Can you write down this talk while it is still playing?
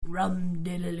Rum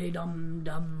diddly dum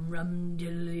dum, rum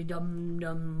diddly dum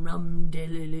dum, rum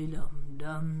diddly dum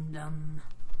dum dum.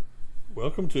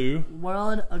 Welcome to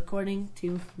World According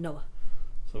to Noah.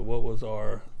 So what was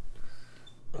our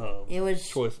It was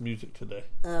choice music today?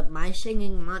 My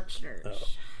Singing Monsters. Oh.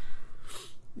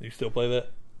 You still play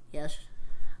that? Yes.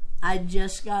 I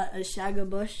just got a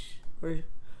Shagabush, or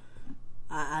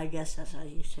I guess that's how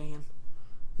you say him.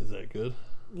 Is that good?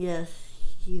 Yes,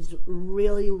 he's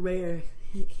really rare.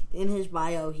 In his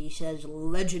bio, he says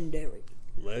legendary.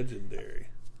 Legendary.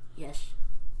 Yes.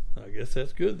 I guess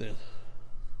that's good then.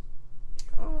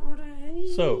 Alright.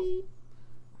 So,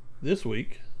 this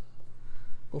week,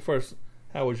 well, first,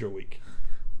 how was your week?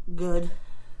 Good.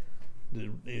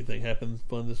 Did anything happen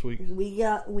fun this week? We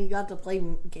got to play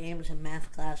games in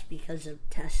math class because of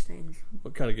testing.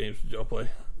 What kind of games did y'all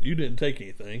play? You didn't take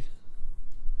anything.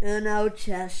 Uno,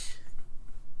 chess,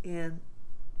 and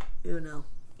Uno.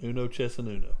 Uno, chess, and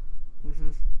Uno. Mm-hmm.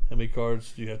 How many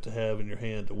cards do you have to have in your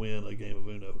hand to win a game of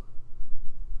Uno?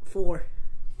 4.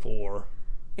 4.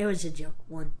 It was a joke.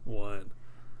 1. 1.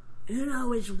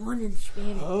 Uno is 1 in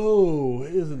Spanish. Oh,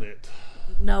 isn't it?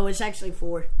 No, it's actually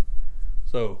 4.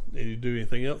 So, did you do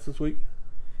anything else this week?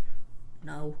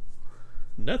 No.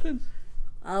 Nothing?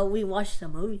 We watched a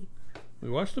movie.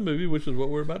 We watched a movie, which is what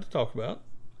we're about to talk about.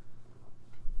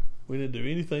 We didn't do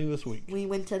anything this week. We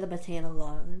went to the Botanical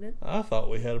Garden. I thought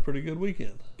we had a pretty good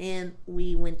weekend. And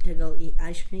we went to go eat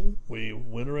ice cream. We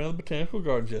went around the Botanical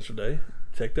Gardens yesterday,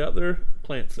 checked out their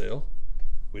plant sale.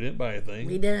 We didn't buy anything.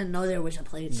 We didn't know there was a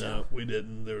plant sale. No, we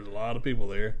didn't. There was a lot of people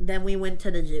there. Then we went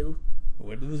to the zoo. We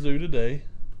went to the zoo today.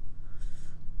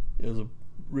 It was a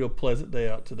real pleasant day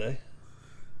out today.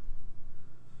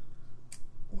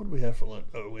 What did we have for lunch?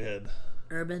 Oh, we had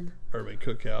Urban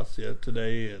Cookhouse,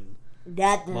 today, and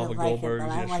Dad didn't Mama like Goldberg's it,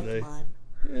 but I yesterday. liked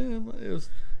mine. Yeah,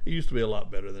 it used to be a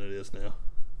lot better than it is now.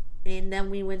 And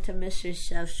then we went to Mr.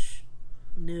 Chef's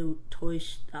new toy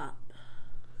shop.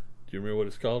 Do you remember what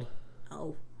it's called?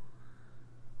 Oh.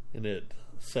 Isn't it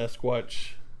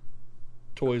Sasquatch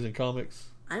Toys and Comics?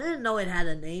 I didn't know it had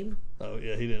a name. Oh,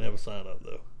 yeah, he didn't have a sign up,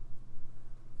 though.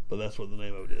 But that's what the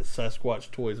name of it is. Sasquatch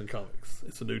Toys and Comics.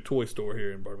 It's a new toy store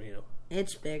here in Birmingham.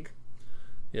 It's big.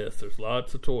 Yes, there's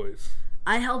lots of toys.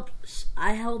 I helped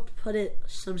put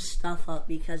some stuff up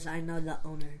because I know the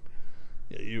owner.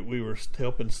 Yeah, we were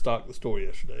helping stock the store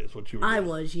yesterday. Is what you were doing. I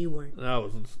was, you weren't. And I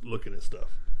was looking at stuff.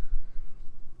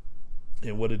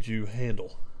 And what did you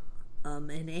handle? An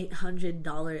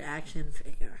 $800 action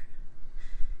figure.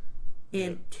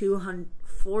 And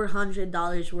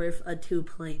 $400 worth of 2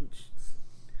 planes.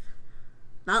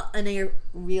 Not a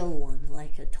real one,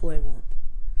 like a toy one.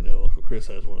 You know, Uncle Chris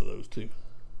has one of those too.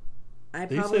 Did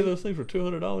he say those things were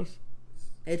 $200?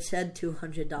 It said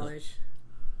 $200.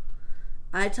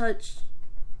 I touched,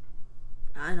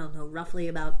 I don't know, roughly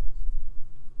about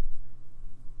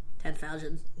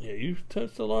 10,000. Yeah, you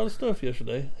touched a lot of stuff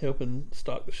yesterday, helping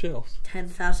stock the shelves.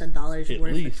 $10,000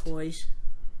 worth of toys.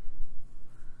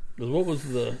 Because what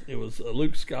was it was a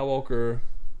Luke Skywalker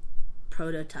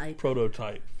prototype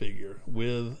figure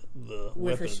with the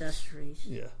weapons. Accessories.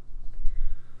 Yeah.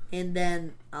 And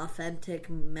then authentic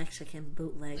Mexican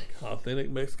bootlegs. Authentic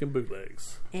Mexican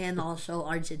bootlegs. And also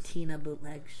Argentina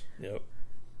bootlegs. Yep.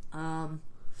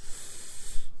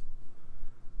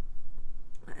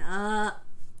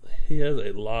 He has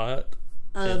a lot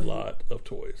of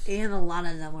toys. And a lot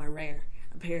of them are rare,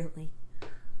 apparently.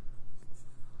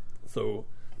 So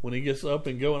when he gets up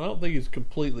and going, I don't think he's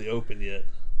completely open yet.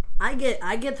 I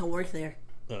get to work there.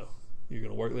 Oh, you're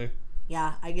gonna work there?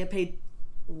 Yeah, I get paid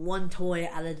 1 toy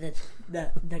out of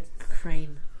the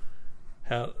crane.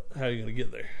 How are you gonna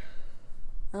get there?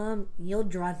 You'll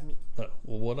drive me. Oh,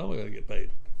 well, what am I gonna get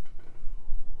paid?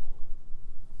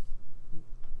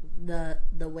 The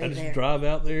way I just there. drive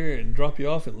out there and drop you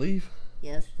off and leave?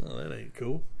 Yes. Oh, that ain't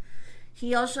cool.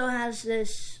 He also has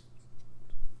this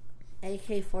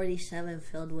AK-47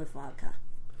 filled with vodka.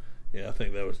 Yeah, I don't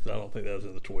think that was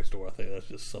in the toy store. I think that's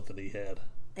just something he had.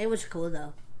 It was cool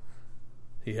though.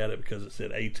 He had it because it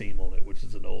said A-Team on it, which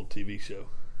is an old TV show.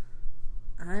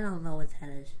 I don't know what that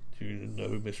is. Do you know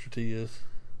who Mr. T is?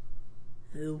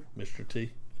 Who? Mr.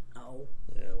 T? Oh.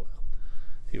 Yeah, well,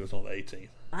 he was on the A-Team.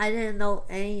 I didn't know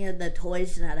any of the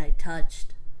toys that I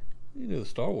touched. You knew the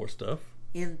Star Wars stuff.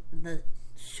 And the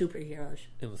superheroes.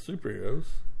 And the superheroes.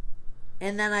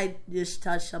 And then I just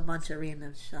touched a bunch of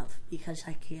random stuff because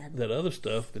I can. That other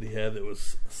stuff that he had that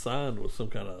was signed was some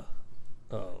kind of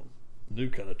new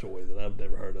kind of toy that I've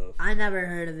never heard of. I never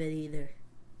heard of it either.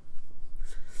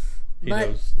 He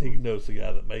knows the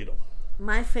guy that made them.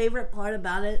 My favorite part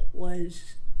about it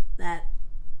was that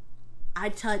I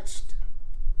touched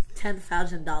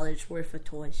 $10,000 worth of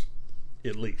toys.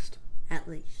 At least. At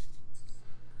least.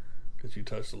 Because you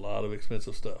touched a lot of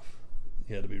expensive stuff.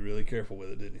 You had to be really careful with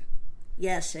it, didn't you?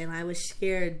 Yes, and I was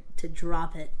scared to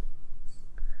drop it.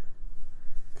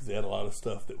 Because they had a lot of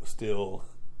stuff that was still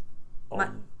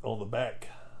on the back.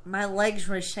 My legs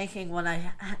were shaking when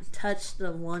I touched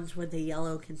the ones with the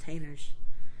yellow containers.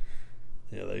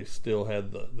 Yeah, they still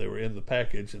had they were in the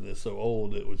package, and they're so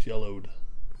old it was yellowed.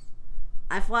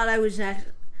 I thought I was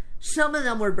some of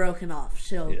them were broken off,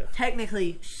 so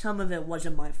technically some of it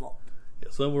wasn't my fault. Yeah,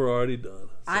 some were already done.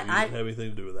 So you didn't have anything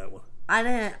to do with that one.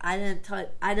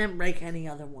 I didn't break any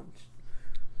other ones.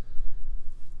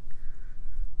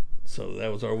 So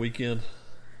that was our weekend.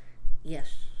 Yes.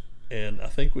 And I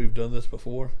think we've done this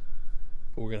before,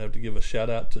 but we're gonna have to give a shout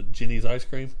out to Jenny's Ice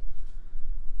Cream.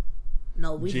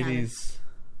 No, we Jenny's,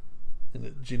 and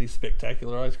it Jenny's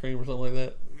Spectacular Ice Cream or something like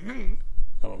that. Mm-hmm.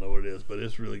 I don't know what it is, but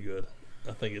it's really good.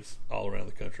 I think it's all around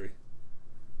the country.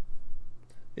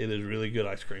 It is really good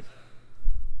ice cream.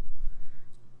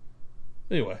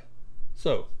 Anyway,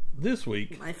 so this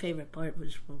week, my favorite part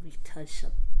was when we touched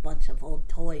a bunch of old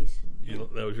toys.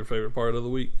 That was your favorite part of the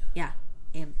week? Yeah,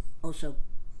 and also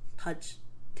touched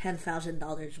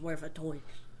 $10,000 worth of toys.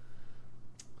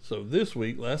 So this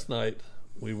week, last night,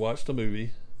 we watched a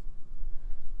movie,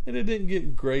 and it didn't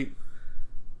get great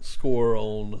score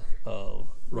on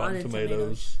Rotten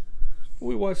Tomatoes.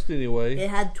 We watched it anyway. It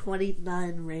had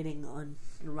 29 rating on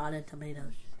Rotten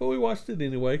Tomatoes. But we watched it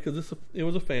anyway because it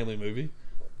was a family movie.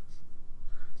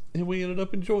 And we ended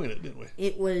up enjoying it, didn't we?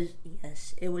 It was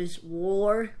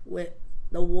War with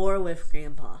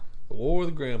Grandpa. The War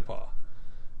with Grandpa.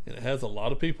 And it has a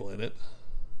lot of people in it.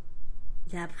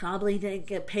 That probably didn't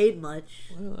get paid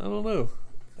much. Well, I don't know.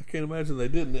 I can't imagine they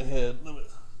didn't. It had...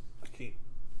 I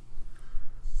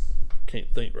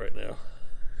can't think right now.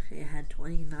 It had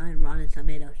 29 Rotten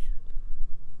Tomatoes.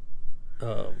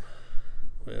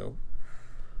 Well,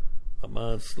 my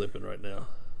mind's slipping right now.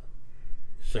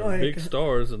 They're big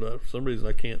stars, and for some reason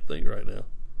I can't think right now.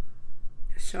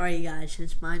 Sorry, guys.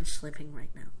 His mind's slipping right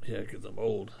now. Yeah, because I'm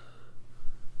old.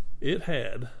 It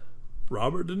had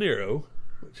Robert De Niro,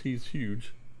 which he's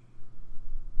huge.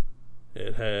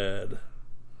 It had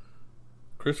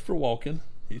Christopher Walken.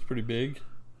 He's pretty big.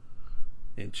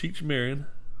 And Cheech Marin.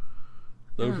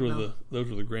 Those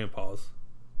were the grandpas.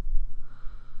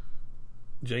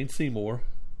 Jane Seymour.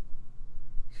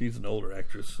 She's an older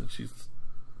actress, and she's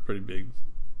pretty big.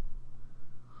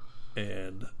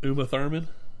 And Uma Thurman.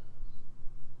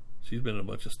 She's been in a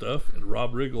bunch of stuff. And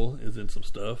Rob Riggle is in some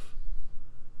stuff.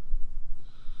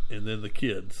 And then the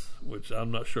kids, which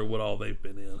I'm not sure what all they've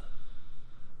been in.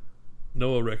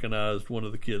 Noah recognized one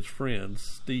of the kids' friends,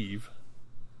 Steve.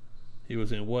 He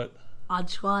was in what? Odd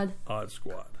Squad. Odd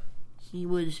Squad. He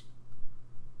was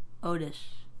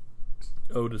Otis.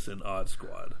 Otis in Odd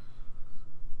Squad.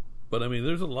 But I mean,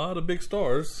 there's a lot of big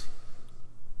stars.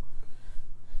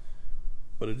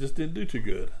 But it just didn't do too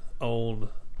good. On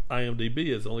IMDb,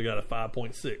 it's only got a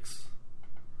 5.6.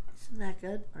 Isn't that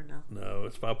good or no? No,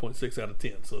 it's 5.6 out of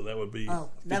 10. So that would be... Oh,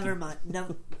 50, never mind.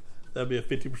 No. That'd be a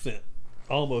 50%.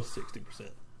 Almost 60%.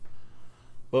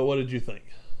 But what did you think?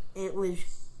 It was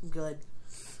good.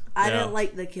 I didn't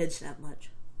like the kids that much.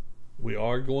 We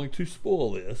are going to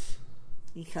spoil this.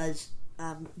 Because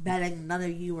I'm betting none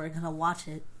of you are going to watch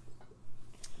it.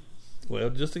 Well,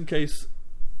 just in case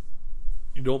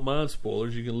you don't mind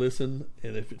spoilers, you can listen,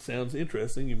 and if it sounds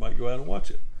interesting, you might go out and watch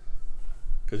it.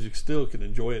 Because you still can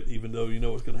enjoy it even though you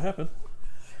know what's going to happen.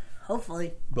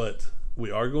 Hopefully. But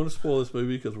we are going to spoil this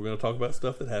movie because we're going to talk about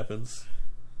stuff that happens.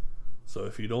 So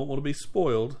if you don't want to be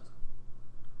spoiled,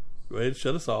 go ahead and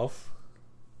shut us off.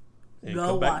 And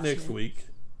come back next week.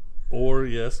 Or,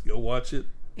 yes, go watch it.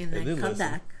 And then come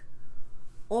back.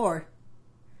 Or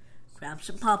grab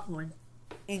some popcorn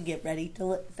and get ready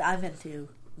to dive into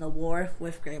The War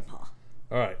with Grandpa.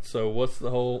 Alright, so what's the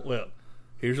whole... Well,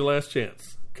 here's your last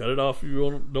chance. Cut it off if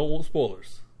you don't want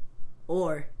spoilers.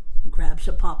 Or grab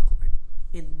some popcorn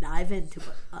and dive into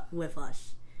with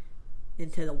us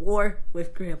into The War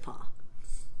with Grandpa.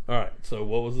 Alright, so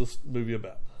what was this movie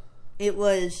about? It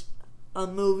was a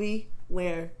movie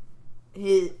where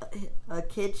a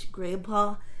kid's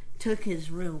grandpa took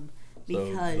his room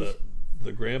because... So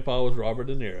the grandpa was Robert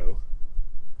De Niro.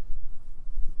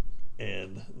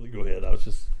 And go ahead, I was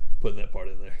just putting that part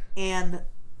in there. And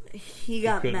he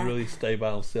couldn't really stay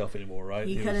by himself anymore, right?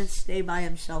 He couldn't stay by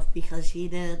himself because he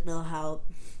didn't know how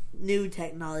new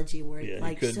technology worked,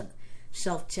 like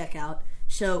self-checkout.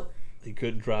 So he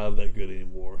couldn't drive that good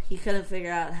anymore. He couldn't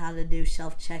figure out how to do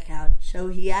self-checkout. So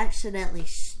he accidentally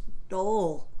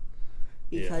stole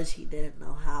because he didn't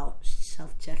know how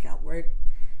self-checkout worked.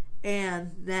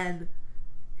 and then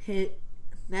he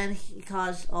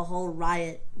caused a whole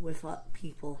riot with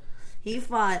people. He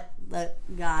thought the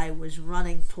guy was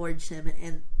running towards him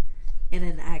in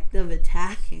an act of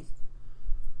attacking.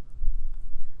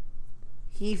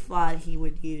 He thought he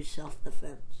would use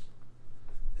self-defense.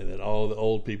 And then all the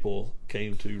old people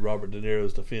came to Robert De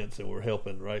Niro's defense and were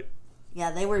helping, right?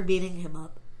 Yeah, they were beating him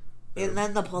up. And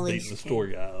then the police beating the store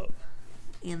guy up.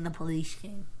 And the police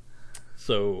came.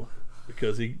 So,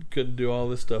 because he couldn't do all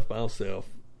this stuff by himself,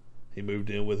 he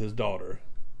moved in with his daughter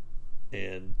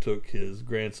and took his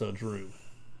grandson's room,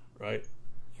 right?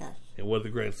 Yes. And what did the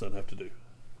grandson have to do?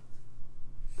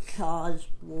 Cause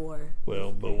war.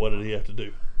 Well, but what did he have to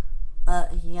do?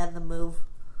 He had to move.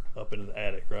 Up into the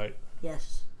attic, right?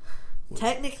 Yes.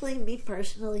 Technically, me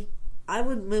personally, I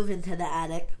would move into the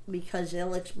attic because it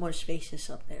looks more spacious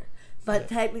up there. But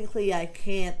technically, I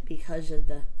can't because of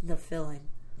the filling.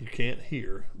 You can't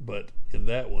hear, but in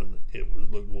that one, it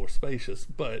would look more spacious.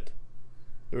 But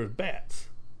there was bats.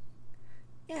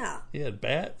 Yeah. He had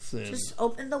bats and just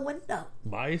open the window.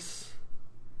 Mice.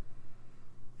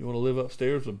 You want to live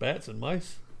upstairs with bats and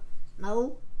mice?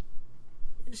 No.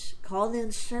 Just call the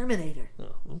exterminator.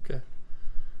 Oh, okay.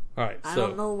 All right. I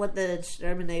don't know what the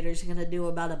exterminator's going to do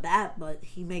about a bat, but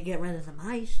he may get rid of the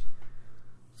mice.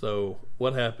 So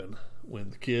what happened when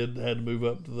the kid had to move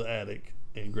up to the attic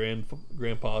and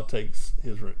Grandpa takes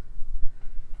his room?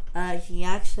 He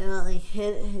accidentally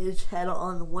hit his head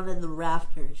on one of the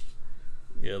rafters.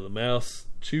 Yeah, the mouse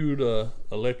chewed a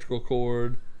electrical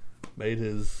cord, made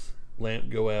his lamp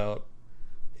go out.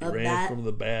 He ran from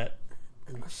the bat.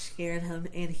 Scared him,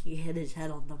 and he hit his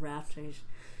head on the rafters.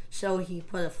 So he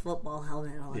put a football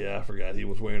helmet on. Yeah, I forgot. He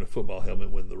was wearing a football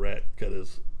helmet when the rat cut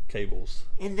his cables.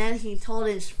 And then he told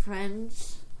his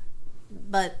friends,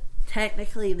 but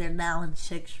technically they're now in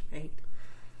 6th grade.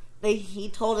 He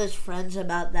told his friends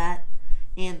about that,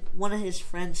 and one of his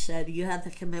friends said, "You have to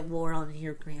commit war on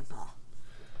your grandpa."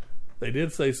 They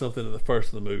did say something in the first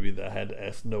of the movie that I had to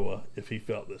ask Noah if he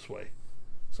felt this way.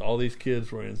 So all these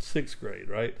kids were in 6th grade,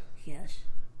 right? Yes.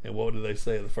 And what did they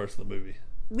say in the first of the movie?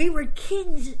 We were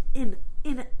kings in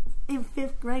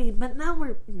 5th grade, but now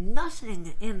we're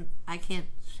nothing in, I can't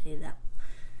say that,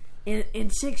 in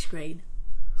 6th grade.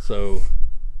 So,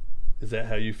 is that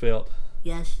how you felt?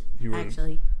 Yes, you were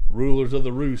actually. Rulers of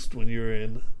the roost when you were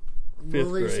in 5th grade.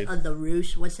 Rulers of the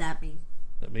roost? What's that mean?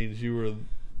 That means you were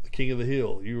the king of the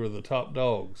hill. You were the top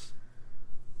dogs.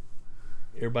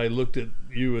 Everybody looked at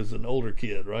you as an older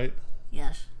kid, right?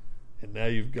 Yes. And now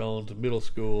you've gone to middle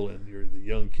school and you're the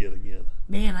young kid again.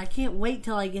 Man, I can't wait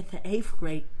till I get to 8th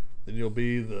grade. Then you'll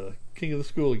be the king of the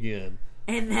school again.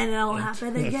 And then it'll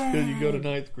happen again. Until you go to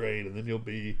 9th grade, and then you'll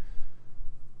be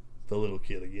the little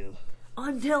kid again.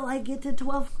 Until I get to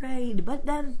 12th grade. But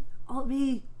then I'll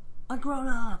be a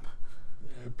grown-up.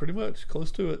 Yeah, pretty much.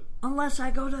 Close to it. Unless I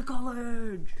go to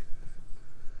college.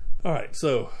 All right,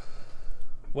 so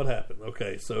what happened?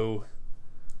 Okay, so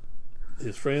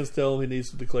his friends tell him he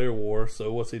needs to declare war,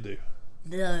 so what's he do?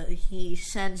 He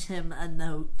sends him a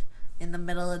note in the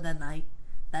middle of the night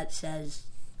that says,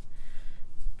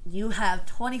 "You have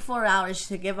 24 hours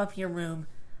to give up your room,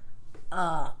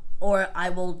 or I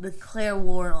will declare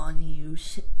war on you.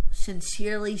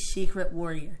 Sincerely, Secret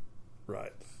Warrior."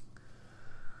 Right.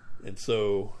 And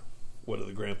so, what did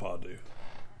the grandpa do?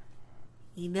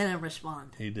 He didn't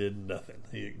respond. He did nothing.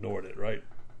 He ignored it, right?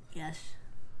 Yes.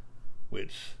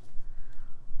 Which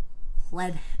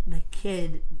led the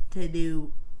kid to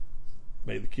do...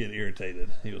 Made the kid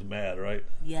irritated. He was mad, right?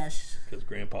 Yes. Because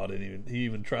Grandpa he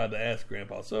even tried to ask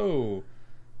Grandpa, "So,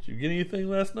 did you get anything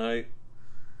last night?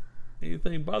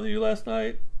 Anything bother you last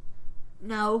night?"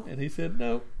 No. And he said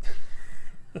no.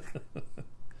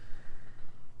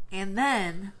 And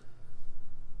then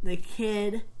the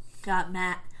kid got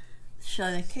mad.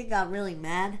 So the kid got really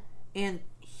mad, and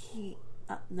he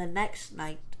the next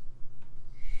night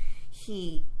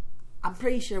I'm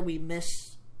pretty sure we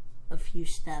missed a few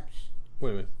steps. Wait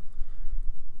a minute.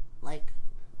 Like,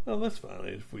 oh, that's fine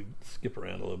if we skip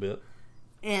around a little bit.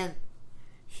 And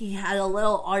he had a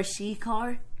little RC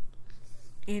car,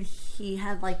 and he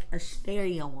had like a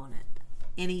stereo on it,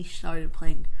 and he started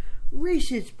playing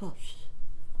Reese's Puffs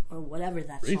or whatever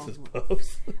that song was. Reese's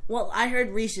Puffs. Well, I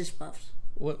heard Reese's Puffs.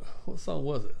 What song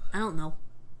was it? I don't know.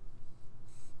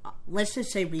 Let's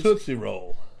just say Reese's. Tootsie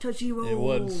Roll. Tootsie Roll. It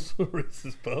was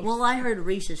Reese's Puffs. Well, I heard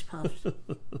Reese's Puffs.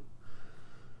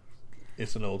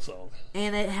 It's an old song.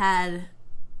 And it had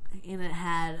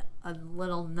a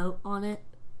little note on it,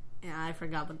 and I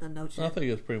forgot what the note said. I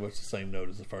think it's pretty much the same note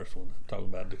as the first one, talking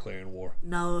about declaring war.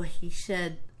 No, he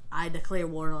said, "I declare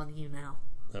war on you now."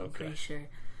 Okay. I'm pretty sure.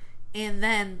 And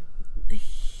then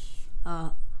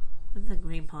What did the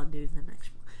grandpa do the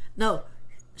next one? No.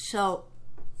 So,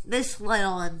 this led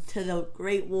on to the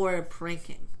Great War of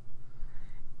Pranking.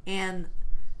 And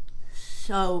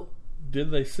so...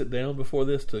 Didn't they sit down before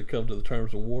this to come to the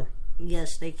terms of war?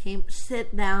 Yes, they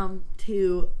sit down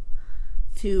to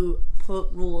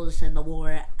put rules in the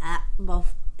war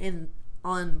in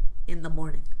the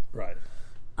morning. Right.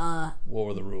 What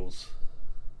were the rules?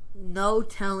 No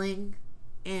telling,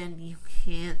 and you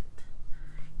can't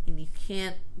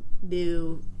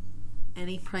do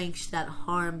any pranks that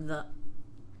harm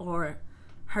or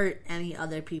hurt any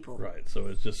other people. Right. So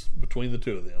it's just between the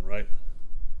two of them, right?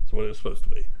 That's what it was supposed to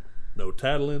be. No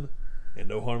tattling and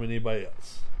no harming anybody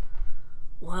else.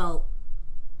 Well,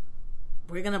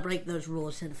 we're going to break those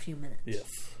rules in a few minutes.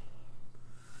 Yes.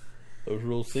 Those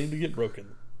rules seem to get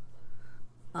broken.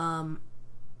 And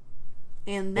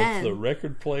then... Was the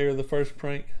record player the first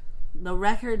prank? The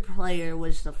record player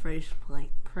was the first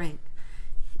prank.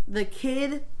 The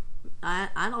kid,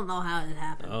 I don't know how it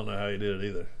happened. I don't know how he did it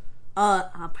either. I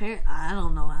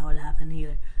don't know how it happened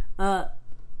either.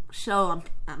 So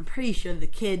I'm pretty sure the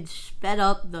kid sped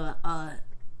up the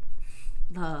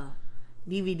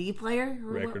DVD player,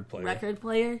 record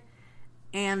player,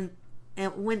 and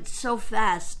it went so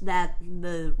fast that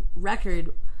the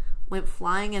record went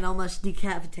flying and almost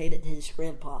decapitated his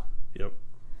grandpa. Yep.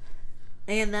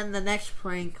 And then the next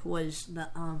prank was the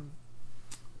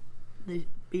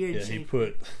beard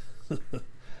shaver.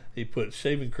 He put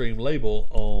shaving cream label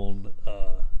on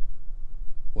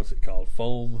what's it called?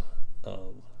 Foam.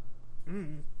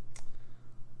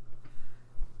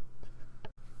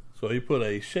 So he put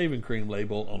a shaving cream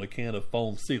label on a can of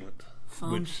foam sealant.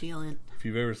 Sealant. If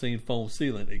you've ever seen foam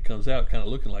sealant, it comes out kind of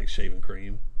looking like shaving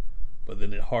cream, but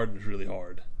then it hardens really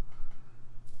hard.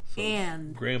 So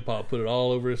and Grandpa put it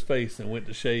all over his face and went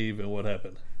to shave, and what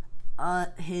happened?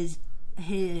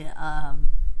 He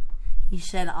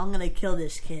said, "I'm gonna kill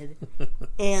this kid,"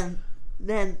 and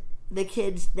then the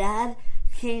kid's dad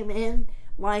came in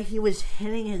while he was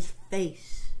hitting his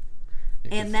face,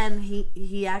 and then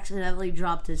he accidentally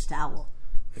dropped his towel.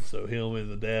 And so him and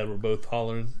the dad were both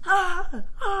hollering.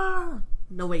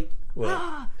 No wait.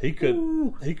 Well, he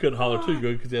couldn't holler too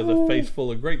good because he has a face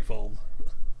full of grape foam.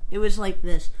 It was like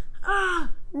this.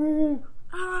 It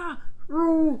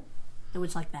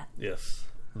was like that. Yes,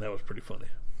 and that was pretty funny.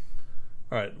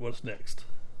 All right, what's next?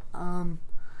 The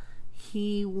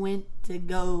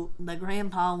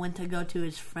grandpa went to go to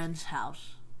his friend's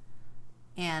house,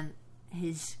 and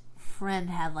his friend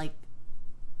had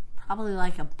probably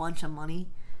a bunch of money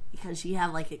because he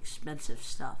had expensive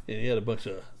stuff. And he had a bunch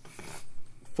of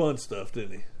fun stuff,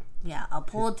 didn't he? Yeah, a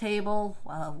pool table,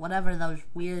 whatever those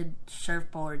weird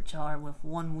surfboards are with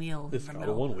one wheel. It's called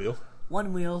a one wheel.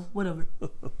 One wheel, whatever.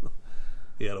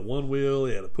 He had a one wheel.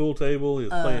 He had a pool table. He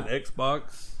was playing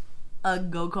Xbox. A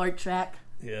go-kart track.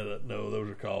 He had those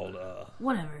are called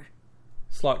whatever.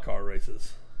 Slot car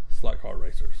races. Slot car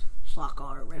racers. Slot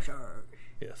car racers.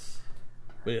 Yes.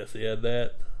 But yes, he had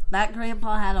that. That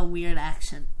grandpa had a weird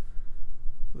accent.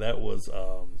 That was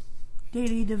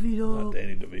Danny DeVito. Not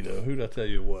Danny DeVito. Who did I tell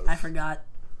you it was? I forgot.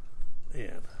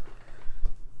 Man.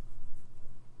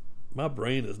 My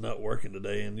brain is not working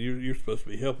today, and you're supposed to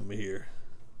be helping me here.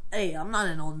 Hey, I'm not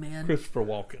an old man. Christopher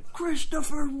Walken.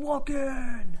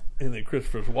 And then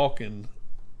Christopher Walken,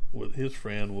 with his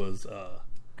friend, was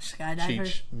skydiver.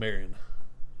 Cheech Marin.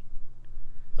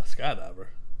 A skydiver.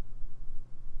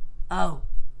 Oh,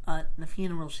 the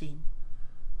funeral scene.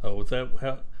 Oh, was that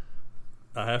how?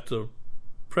 I have to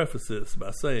preface this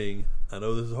by saying I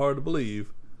know this is hard to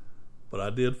believe, but I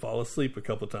did fall asleep a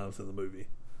couple of times in the movie.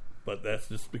 But that's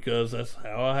just because that's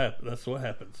how I happen. That's what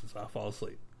happens is I fall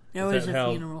asleep. There was a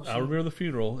funeral scene. I remember the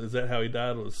funeral. Is that how he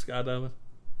died? Was skydiving?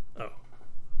 Oh,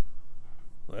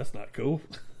 well, that's not cool.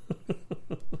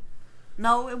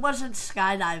 No, it wasn't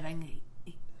skydiving.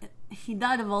 He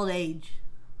died of old age.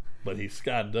 But he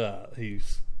skydove. He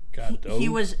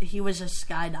was a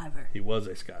skydiver. He was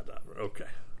a skydiver. Okay,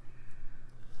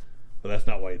 but that's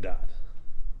not why he died.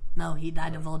 No, he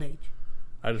died of old age.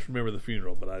 I just remember the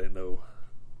funeral, but I didn't know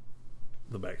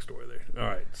the backstory there. All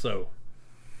right, so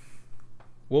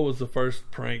what was the first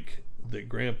prank that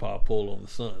Grandpa pulled on the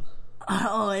son?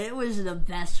 Oh, it was the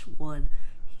best one.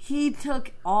 He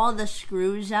took all the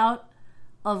screws out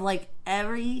of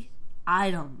every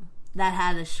item that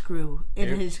had a screw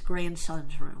in his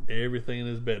grandson's room. Everything in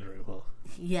his bedroom, huh?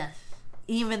 Yes,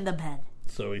 even the bed.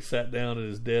 So he sat down at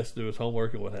his desk to do his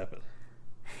homework, and what happened?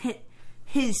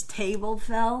 His table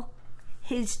fell.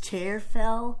 His chair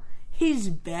fell. His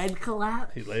bed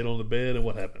collapsed. He laid on the bed, and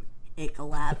what happened? It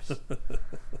collapsed.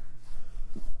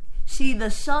 See,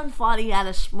 the son thought he had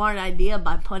a smart idea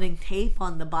by putting tape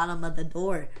on the bottom of the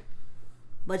door.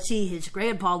 But see, his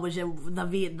grandpa was in the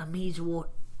Vietnamese War.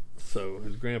 So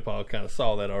his grandpa kind of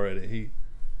saw that already.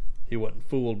 He wasn't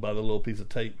fooled by the little piece of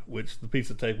tape, which the piece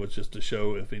of tape was just to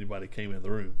show if anybody came in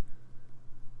the room.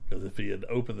 Because if he had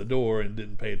opened the door and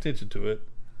didn't pay attention to it,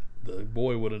 the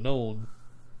boy would have known,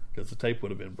 because the tape would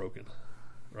have been broken,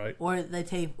 right? Or the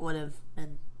tape would have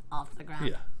been off the ground.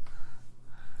 Yeah.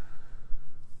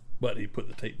 But he put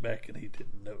the tape back and he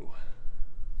didn't know.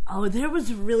 Oh, there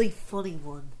was a really funny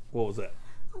one. What was that?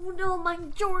 Oh no, my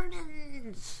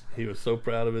Jordans! He was so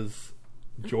proud of his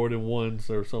Jordan 1s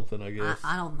or something, I guess.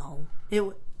 I don't know. It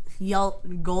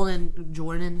golden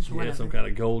Jordans, whatever. Yeah, some kind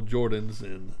of gold Jordans,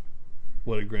 and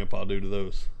what did Grandpa do to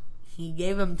those? He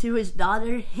gave them to his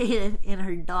daughter, and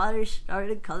her daughter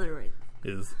started coloring.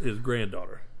 His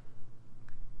granddaughter.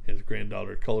 His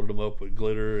granddaughter colored them up with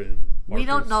glitter and markers. We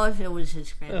don't know if it was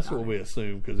his granddaughter. That's what we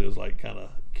assume, because it was like kind of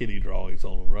kitty drawings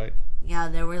on them, right? Yeah,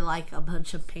 there were like a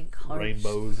bunch of pink hearts.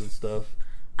 Rainbows and stuff.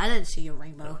 I didn't see a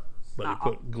rainbow. But he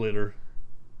put glitter.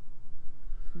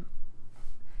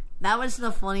 That was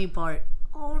the funny part.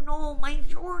 Oh no, my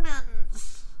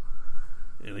Jordans!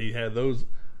 And he had those.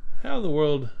 How in the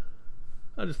world...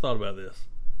 I just thought about this.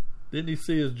 Didn't he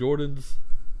see his Jordans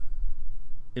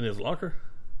in his locker?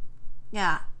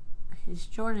 Yeah, his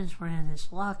Jordans were in his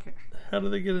locker. How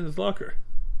did they get in his locker?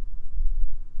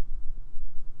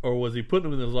 Or was he putting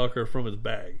them in his locker from his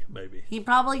bag, maybe? He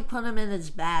probably put them in his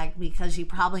bag because he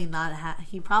probably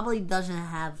doesn't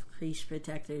have crease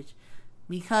protectors.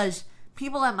 Because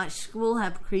people at my school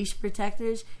have crease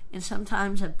protectors, and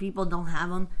sometimes if people don't have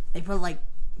them, they put like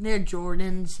their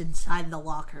Jordans inside the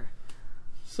locker.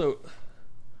 So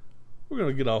we're going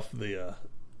to get off the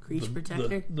crease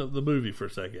protector? The movie for a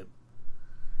second.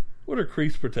 What are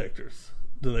crease protectors?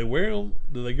 Do they wear them?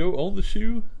 Do they go on the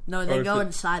shoe? No, they go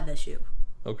inside the shoe.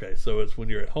 Okay, so it's when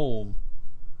you're at home.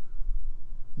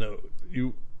 No,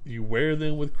 you wear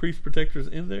them with crease protectors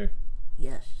in there?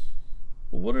 Yes.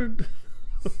 What are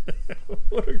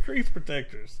what are crease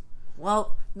protectors?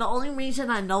 Well, the only reason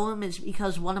I know them is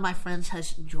because one of my friends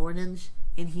has Jordans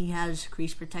and he has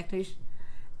crease protectors.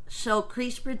 So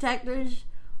crease protectors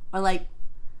are like,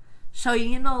 so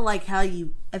you know like how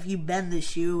if you bend the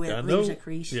shoe it leaves a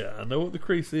crease? Yeah, I know what the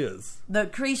crease is. The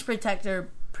crease protector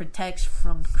protects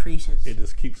from creases. It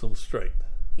just keeps them straight.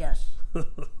 Yes.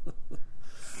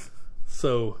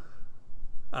 So,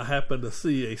 I happened to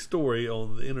see a story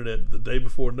on the internet the day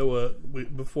before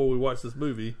before we watched this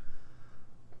movie,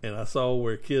 and I saw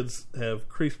where kids have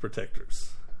crease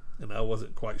protectors, and I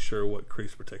wasn't quite sure what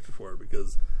crease protectors were,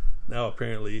 because now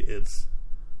apparently it's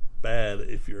bad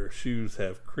if your shoes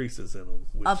have creases in them.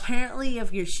 Apparently,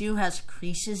 if your shoe has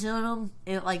creases in them,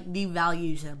 it like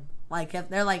devalues them. Like if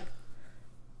they're like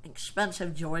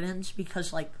expensive Jordans,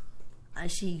 because like I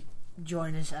see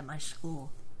Jordans at my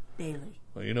school daily.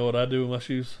 Well, you know what I do with my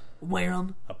shoes? Wear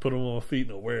them. I put them on my feet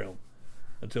and I wear them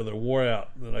until they're wore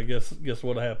out. And I guess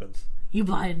what happens? You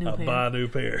buy a new pair. I buy a new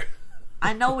pair.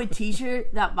 I know a teacher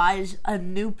that buys a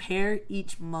new pair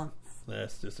each month.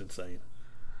 That's just insane.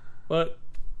 But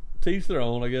to each their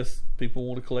own. I guess people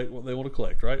want to collect what they want to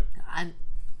collect, right?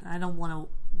 I don't want to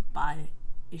buy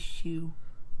a shoe.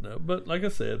 No, but like I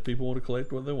said, people want to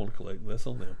collect what they want to collect. That's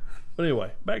on them. But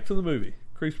anyway, back to the movie.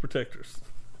 Crease protectors.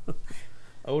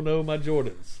 Oh no, my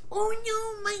Jordans. Oh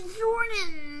no, my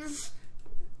Jordans.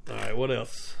 Alright, what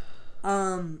else?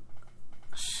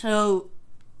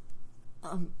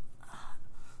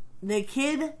 The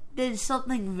kid did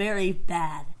something very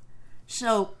bad.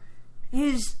 So,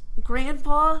 his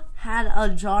grandpa had a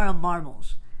jar of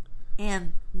marbles.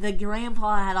 And the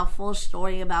grandpa had a full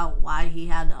story about why he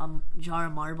had a jar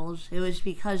of marbles. It was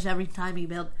because every time he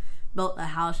built a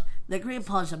house, the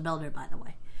grandpa's a builder, by the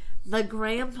way. The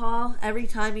grandpa, every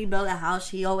time he built a house,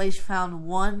 he always found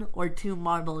 1 or 2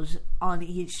 marbles on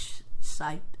each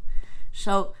site.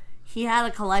 So he had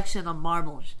a collection of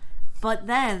marbles. But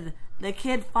then the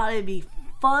kid thought it'd be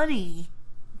funny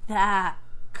to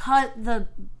cut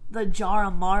the jar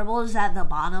of marbles at the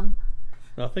bottom.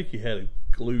 I think he had it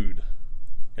glued,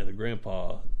 and the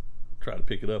grandpa tried to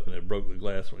pick it up, and it broke the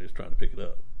glass when he was trying to pick it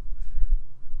up.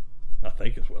 I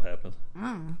think is what happened.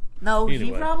 No, anyway.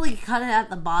 He probably cut it at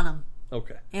the bottom.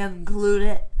 Okay. And glued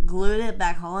it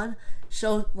back on.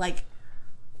 So like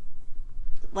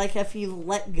if you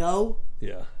let go,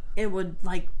 yeah, it would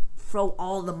like throw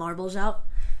all the marbles out.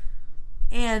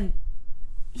 And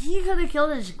he could have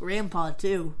killed his grandpa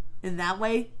too. In that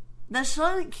way, the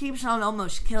son keeps on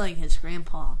almost killing his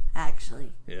grandpa.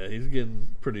 Actually. Yeah, he's getting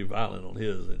pretty violent on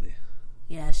his, isn't he?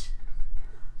 Yes.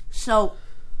 So.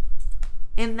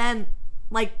 And then,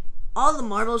 like, all the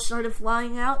marbles started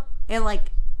flying out, and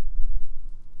like,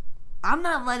 I'm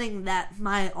not letting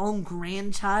my own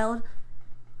grandchild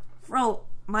throw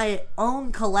my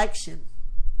own collection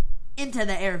into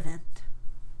the air vent.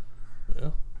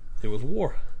 Well, it was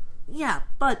war. Yeah,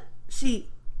 but see,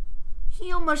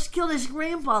 he almost killed his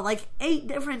grandpa like 8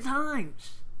 different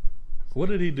times. What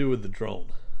did he do with the drone?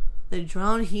 The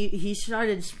drone, he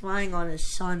started spying on his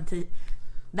son.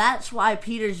 That's why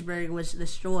Petersburg was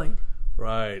destroyed.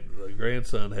 Right. The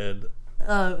grandson had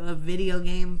a video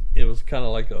game. It was kind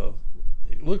of like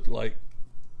it looked like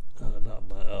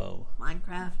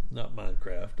Minecraft. Not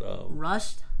Minecraft.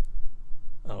 Rust.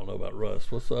 I don't know about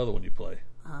Rust. What's the other one you play?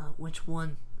 Which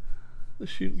one? The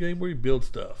shooting game where you build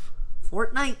stuff.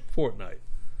 Fortnite.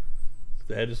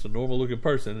 They had just a normal looking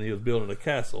person, and he was building a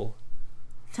castle.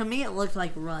 To me, it looked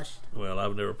like Rust. Well,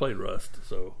 I've never played Rust,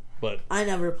 but I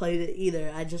never played it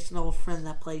either. I just know a friend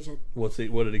that plays it. What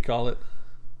did he call it?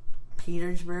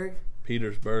 Petersburg.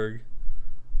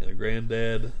 And the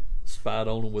granddad spied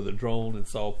on him with a drone and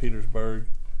saw Petersburg.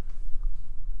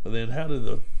 But then how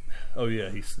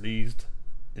did he sneezed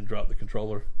and dropped the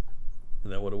controller. Is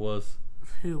that what it was?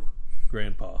 Who?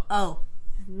 Grandpa. Oh,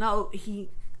 no, he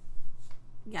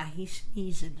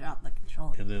sneezed and dropped the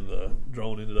controller. And then the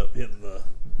drone ended up hitting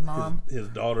mom, his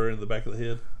daughter in the back of the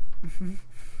head. Mm-hmm.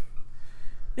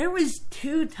 There was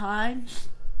 2 times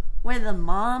where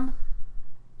the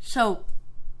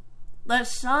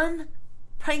son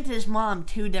pranked his mom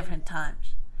 2 different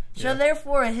times. So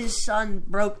therefore his son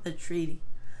broke the treaty.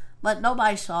 But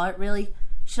nobody saw it really.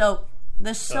 So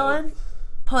the son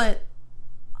put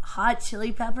hot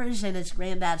chili peppers in his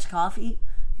granddad's coffee,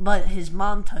 but his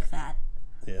mom took that.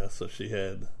 Yeah, so she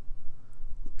had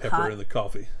pepper in the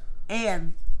coffee.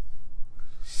 And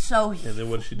then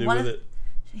what did she do with it?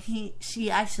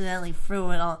 She accidentally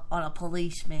threw it on a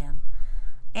policeman.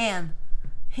 And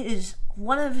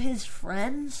one of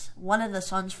the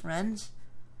son's friends,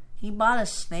 he bought a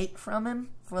snake from him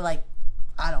for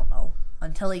I don't know,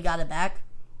 until he got it back.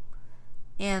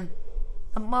 And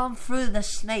the mom threw the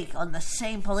snake on the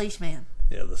same policeman.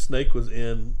 Yeah, the snake was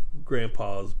in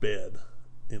Grandpa's bed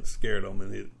and scared him,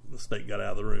 and the snake got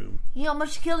out of the room. He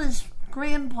almost killed his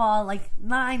grandpa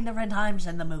 9 different times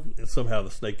in the movie. And somehow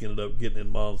the snake ended up getting in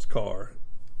Mom's car.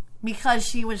 Because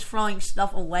she was throwing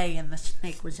stuff away and the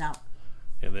snake was out.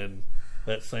 And then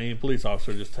that same police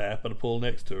officer just happened to pull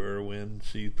next to her when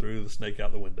she threw the snake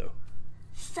out the window.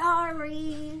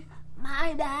 Sorry,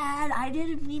 my bad. I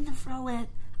didn't mean to throw it.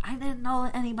 I didn't know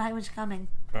anybody was coming.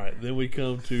 All right, then we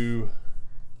come to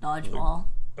Dodgeball.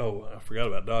 I forgot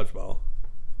about Dodgeball.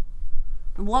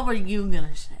 What were you going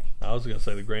to say? I was going to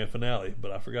say the grand finale,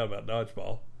 but I forgot about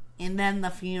Dodgeball. And then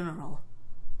the funeral.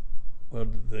 Well,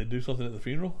 did they do something at the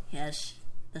funeral? Yes.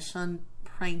 The son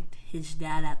pranked his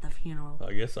dad at the funeral.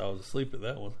 I guess I was asleep at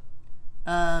that one.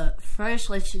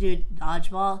 First, let's do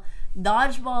Dodgeball.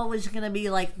 Dodgeball was going to be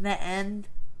the end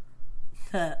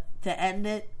to end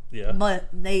it. Yeah. But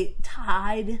they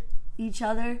tied each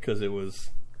other. Because it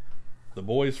was the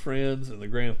boys' friends and the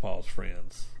grandpa's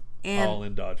friends. And all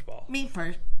in Dodgeball.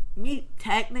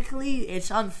 Technically, it's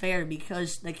unfair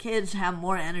because the kids have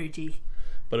more energy.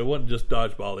 But it wasn't just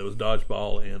Dodgeball. It was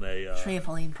Dodgeball in a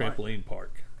trampoline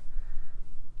park.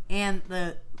 And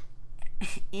the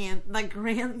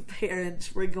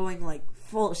grandparents were going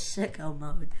full sicko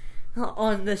mode.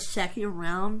 On the second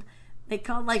round, they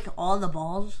caught all the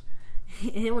balls.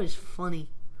 It was funny.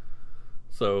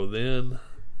 So then,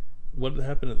 what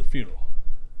happened at the funeral?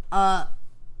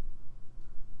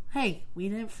 Hey, we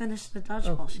didn't finish the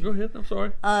dodgeball scene. Go ahead, I'm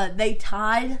sorry. They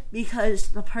tied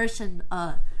because the person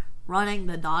running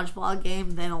the dodgeball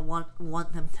game, they don't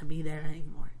want them to be there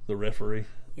anymore. The referee?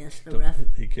 Yes, the ref.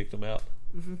 He kicked them out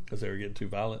because they were getting too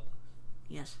violent?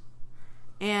 Yes.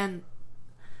 And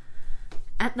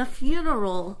at the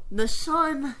funeral, the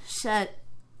son said,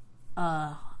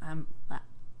 a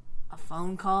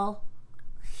phone call.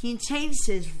 He changed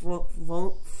his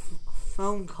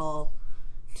phone call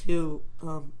to,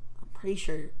 I'm pretty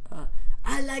sure,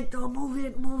 I like to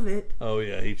move it. Oh,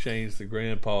 yeah, he changed the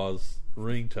grandpa's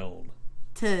ringtone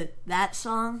to that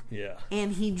song. Yeah.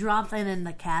 And he dropped it in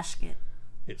the casket.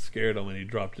 It scared him and he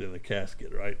dropped it in the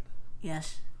casket, right?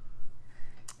 Yes.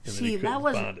 And see, that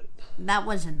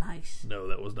wasn't nice. No,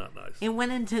 that was not nice. It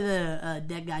went into the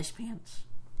dead guy's pants.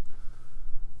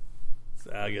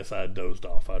 I guess I dozed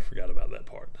off. I forgot about that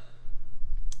part.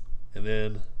 And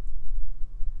then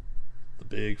the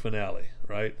big finale,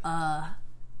 right?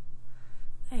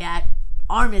 Yeah,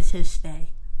 Armistice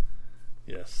Day.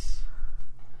 Yes.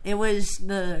 It was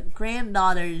the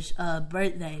granddaughter's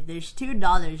birthday. There's 2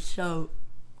 daughters, so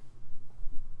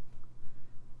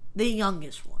The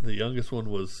youngest one. The youngest one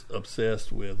was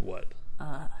obsessed with what?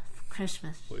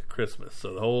 Christmas. With Christmas.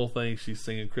 So the whole thing, she's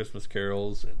singing Christmas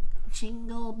carols and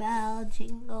Jingle bell,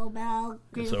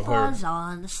 grandpa's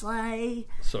on the sleigh.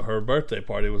 So her birthday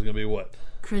party was going to be what?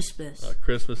 Christmas. A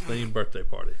Christmas-themed birthday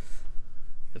party.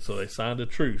 And so they signed a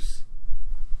truce.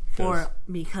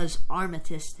 Because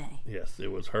Armistice Day. Yes,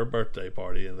 it was her birthday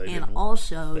party, and they didn't want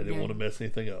to mess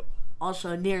anything up.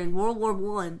 Also, during World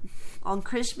War I, on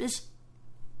Christmas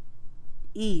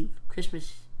Eve,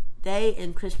 Christmas Day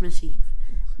and Christmas Eve,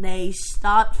 they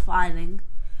stopped fighting,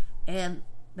 and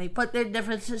they put their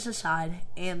differences aside,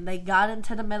 and they got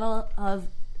into the middle of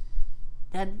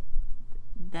Dead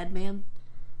Man.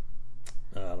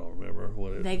 I don't remember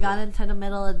what it. They got into the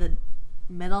middle of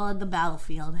the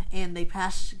battlefield, and they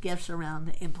passed gifts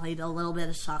around and played a little bit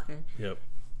of soccer. Yep.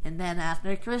 And then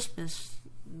after Christmas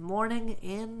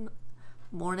morning,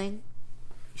 they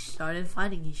started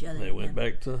fighting each other. They went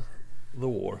back to the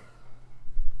war.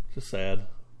 Just sad,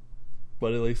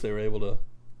 but at least they were able to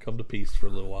come to peace for a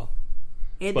little while.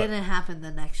 It didn't happen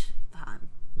the next time.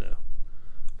 No.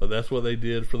 But that's what they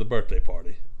did for the birthday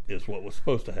party, is what was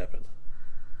supposed to happen.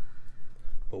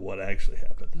 But what actually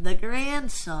happened? The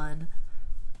grandson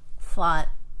fought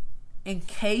in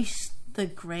case the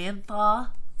grandpa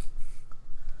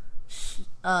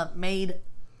made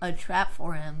a trap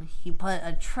for him. He put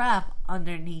a trap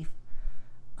underneath.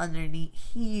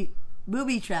 He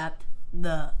booby-trapped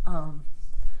the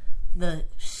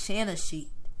Santa seat,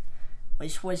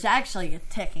 which was actually a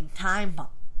ticking time bomb.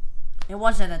 It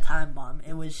wasn't a time bomb.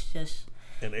 It was just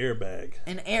an airbag.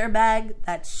 An airbag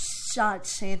that shot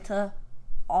Santa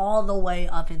all the way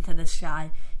up into the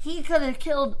sky. He could have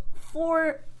killed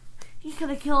 2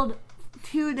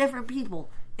 different people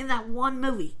in that one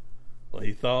movie. Well,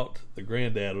 he thought the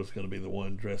granddad was going to be the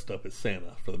one dressed up as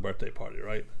Santa for the birthday party,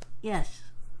 right? Yes.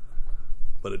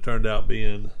 But it turned out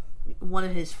being one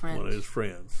of his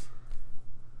friends.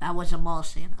 That was a mall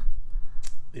Santa.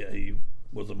 Yeah, he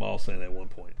was a mall Santa at one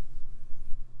point.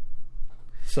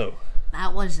 So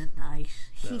that wasn't nice.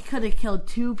 No. He could have killed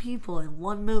 2 people in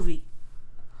one movie.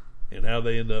 And how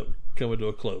they end up coming to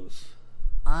a close?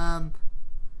 The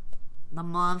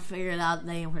mom figured out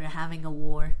they were having a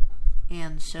war,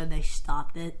 and so they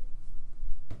stopped it.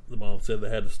 The mom said they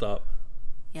had to stop?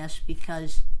 Yes,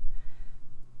 because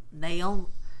they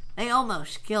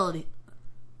almost killed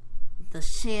the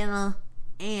Santa.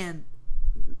 And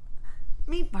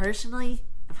me personally,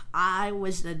 if I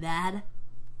was the dad,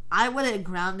 I would have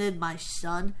grounded my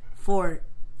son for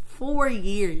 4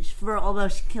 years for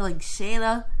almost killing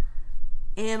Santa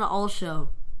and also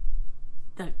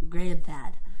the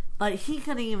granddad. But he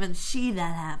couldn't even see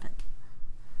that happen.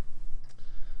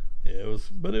 Yeah,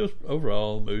 but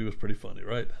overall, the movie was pretty funny,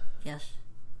 right? Yes.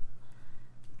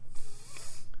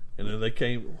 And then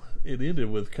it ended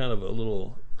with kind of a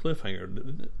little cliffhanger,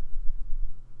 didn't it?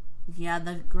 Yeah,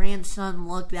 the grandson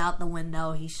looked out the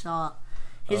window. He saw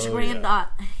his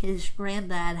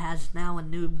granddad has now a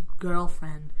new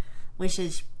girlfriend, which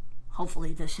is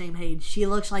hopefully the same age. She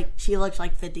looks like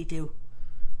 52.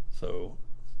 So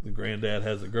the granddad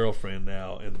has a girlfriend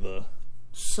now, and the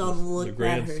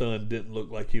grandson didn't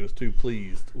look like he was too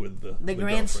pleased with the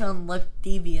grandson looked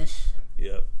devious.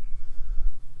 Yep.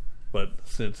 But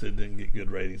since it didn't get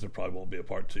good ratings, there probably won't be a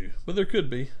part 2. But there could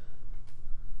be.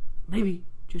 Maybe.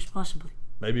 Just possibly.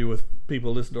 Maybe with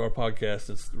people listen to our podcast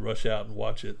and rush out and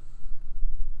watch it,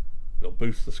 it'll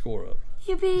boost the score up.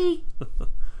 Yippee!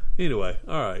 Anyway,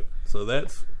 all right. So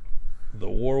that's The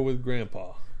War with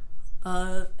Grandpa.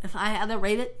 If I had to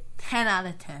rate it, 10 out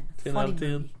of 10. 10 out of 10?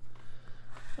 Movie.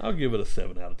 I'll give it a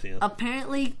 7 out of 10.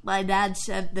 Apparently, my dad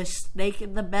said the snake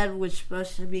in the bed was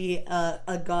supposed to be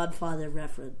a Godfather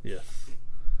reference. Yes.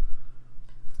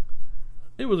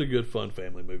 It was a good, fun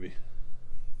family movie.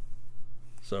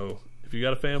 So, if you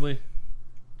got a family,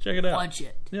 check it out. Watch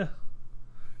it. Yeah.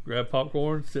 Grab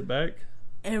popcorn, sit back.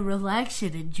 And relax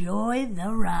and enjoy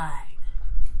the ride.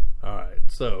 All right.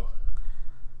 So,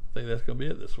 I think that's going to be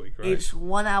it this week, right? It's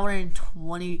 1 hour and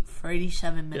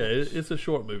 37 minutes. Yeah, it's a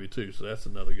short movie, too, so that's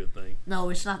another good thing. No,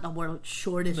 it's not the world's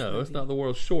shortest movie. No, it's not the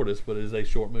world's shortest, but it is a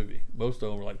short movie. Most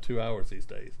of them are like 2 hours these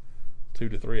days. 2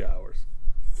 to 3 hours.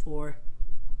 4,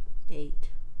 8.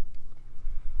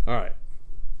 All right.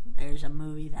 There's a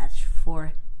movie that's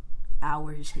 4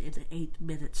 hours and 8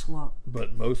 minutes long.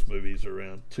 But most movies are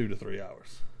around 2 to 3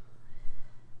 hours.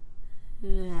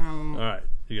 All right.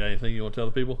 You got anything you want to tell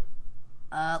the people?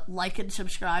 Like and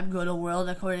subscribe. Go to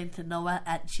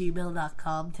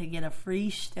worldaccordingtonoah@gmail.com to get a free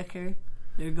sticker.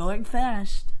 They're going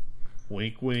fast.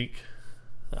 Wink, wink.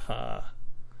 Haha.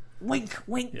 Wink,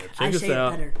 wink. Yeah, check us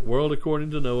out.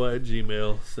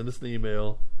 Worldaccordingtonoah@gmail. Send us an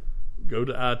email. go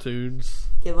to iTunes.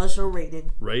 Give us a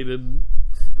rating. Rate and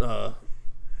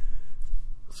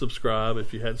subscribe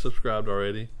if you hadn't subscribed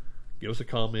already. Give us a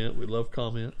comment. We love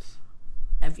comments.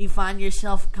 If you find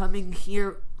yourself coming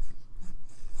here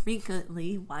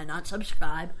frequently, why not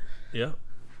subscribe? Yeah.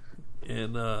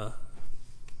 And I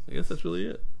guess that's really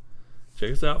it.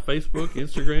 Check us out, Facebook,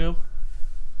 Instagram.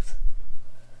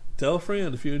 Tell a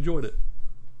friend if you enjoyed it.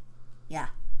 Yeah.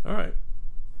 All right.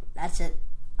 That's it.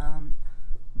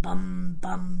 Bum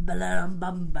bum ba-da-dum,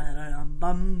 bum ba-da-dum,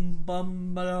 bum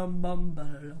bum ba-dum, bum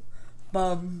ba-da-dum,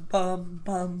 bum bum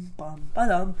bum bum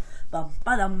ba-dum, bum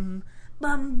ba-dum,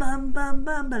 bum bum bum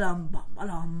bum ba-dum, bum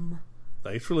ba-dum.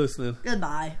 Thanks for listening.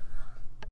 Goodbye.